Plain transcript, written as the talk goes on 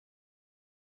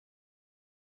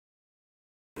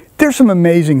There's some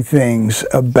amazing things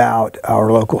about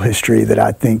our local history that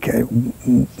I think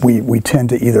we tend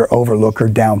to either overlook or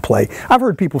downplay. I've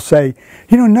heard people say,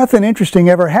 you know, nothing interesting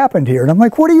ever happened here. And I'm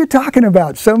like, what are you talking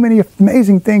about? So many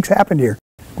amazing things happened here.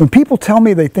 When people tell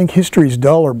me they think history is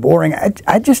dull or boring,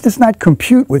 I just does not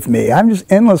compute with me. I'm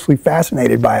just endlessly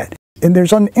fascinated by it. And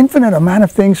there's an infinite amount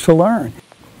of things to learn.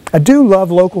 I do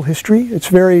love local history. It's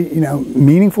very,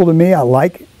 meaningful to me. I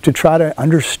like to try to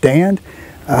understand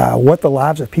what the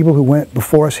lives of people who went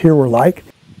before us here were like.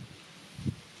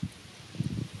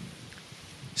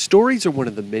 Stories are one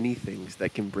of the many things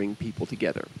that can bring people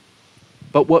together.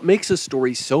 But what makes a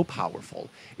story so powerful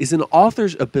is an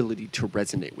author's ability to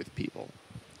resonate with people.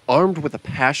 Armed with a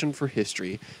passion for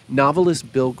history,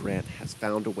 novelist Bill Guerrant has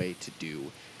found a way to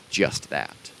do just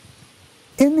that.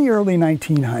 In the early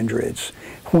 1900s,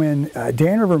 when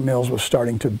Dan River Mills was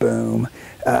starting to boom,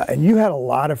 and you had a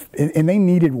lot of, and they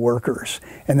needed workers,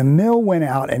 and the mill went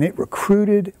out and it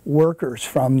recruited workers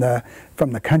from the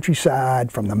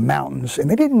countryside, from the mountains,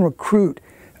 and they didn't recruit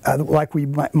like we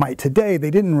might today. They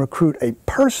didn't recruit a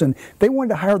person. They wanted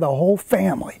to hire the whole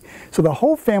family. So the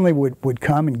whole family would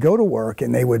come and go to work,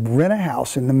 and they would rent a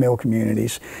house in the mill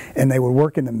communities, and they would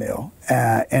work in the mill.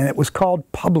 And it was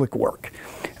called public work.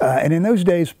 And in those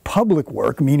days, public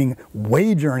work, meaning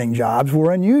wage-earning jobs,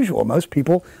 were unusual. Most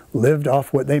people lived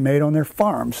off what they made on their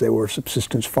farms. They were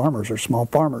subsistence farmers or small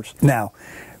farmers. Now,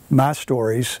 my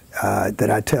stories that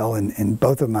I tell in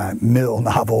both of my mill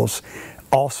novels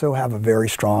also have a very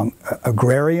strong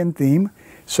agrarian theme.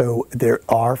 So there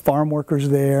are farm workers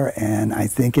there, and I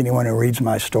think anyone who reads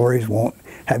my stories won't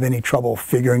have any trouble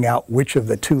figuring out which of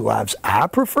the two lives I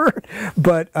prefer.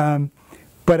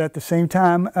 But at the same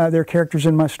time, there are characters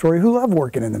in my story who love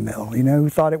working in the mill, who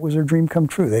thought it was their dream come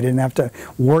true. They didn't have to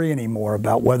worry anymore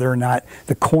about whether or not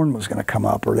the corn was going to come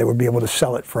up, or they would be able to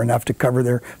sell it for enough to cover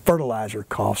their fertilizer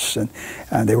costs, and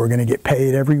they were going to get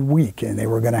paid every week, and they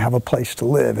were going to have a place to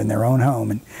live in their own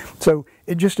home. And so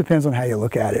it just depends on how you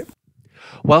look at it.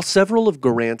 While several of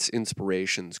Guerrant's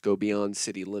inspirations go beyond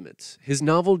city limits, his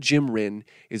novel Jim Wrenn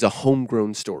is a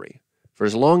homegrown story. For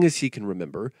as long as he can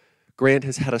remember, Guerrant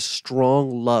has had a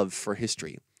strong love for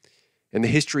history, and the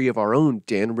history of our own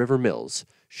Dan River Mills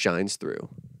shines through.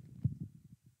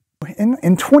 In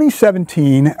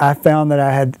 2017, I found that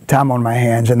I had time on my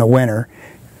hands in the winter,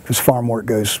 because farm work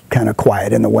goes kind of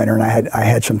quiet in the winter, and I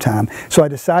had some time. So I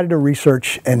decided to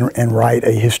research and write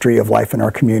a history of life in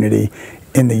our community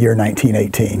in the year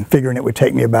 1918, figuring it would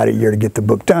take me about a year to get the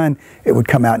book done. It would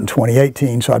come out in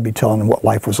 2018, so I'd be telling them what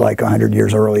life was like 100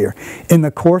 years earlier. In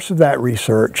the course of that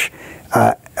research,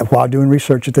 while doing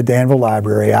research at the Danville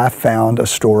Library, I found a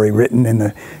story written in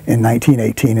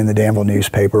 1918 in the Danville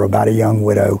newspaper about a young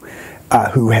widow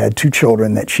who had 2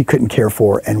 children that she couldn't care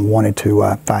for and wanted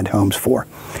to find homes for.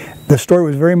 The story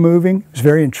was very moving. It was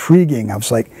very intriguing. I was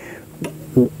like,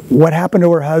 what happened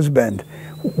to her husband?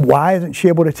 Why isn't she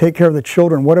able to take care of the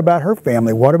children? What about her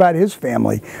family? What about his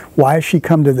family? Why has she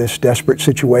come to this desperate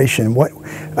situation?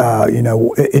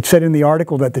 It said in the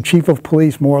article that the chief of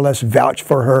police more or less vouched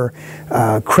for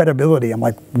her credibility. I'm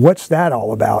like, what's that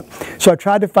all about? So I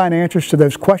tried to find answers to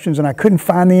those questions, and I couldn't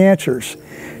find the answers.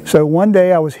 So one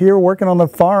day I was here working on the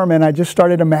farm, and I just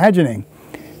started imagining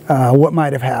what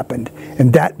might have happened.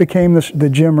 And that became the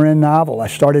Jim Wrenn novel. I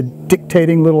started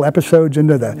dictating little episodes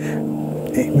into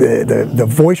the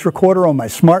voice recorder on my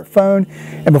smartphone,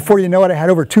 and before you know it, I had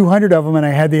over 200 of them, and I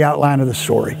had the outline of the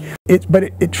story. But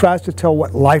it tries to tell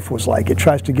what life was like. It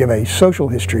tries to give a social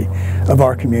history of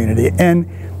our community, and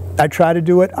I try to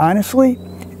do it honestly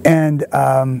and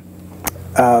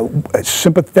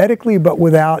sympathetically, but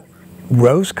without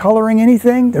rose-coloring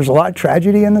anything. There's a lot of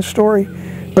tragedy in the story,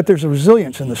 but there's a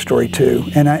resilience in the story too,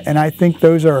 and I think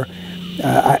those are,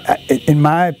 in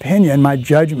my opinion, my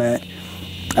judgment,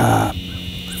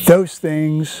 those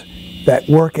things, that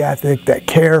work ethic, that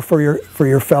care for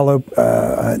your fellow,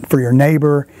 for your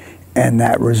neighbor, and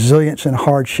that resilience in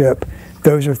hardship,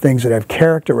 those are things that have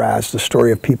characterized the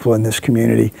story of people in this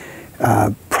community,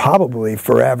 probably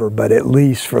forever, but at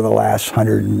least for the last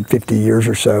 150 years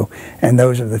or so. And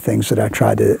those are the things that I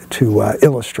tried to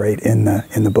illustrate in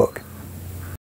the book.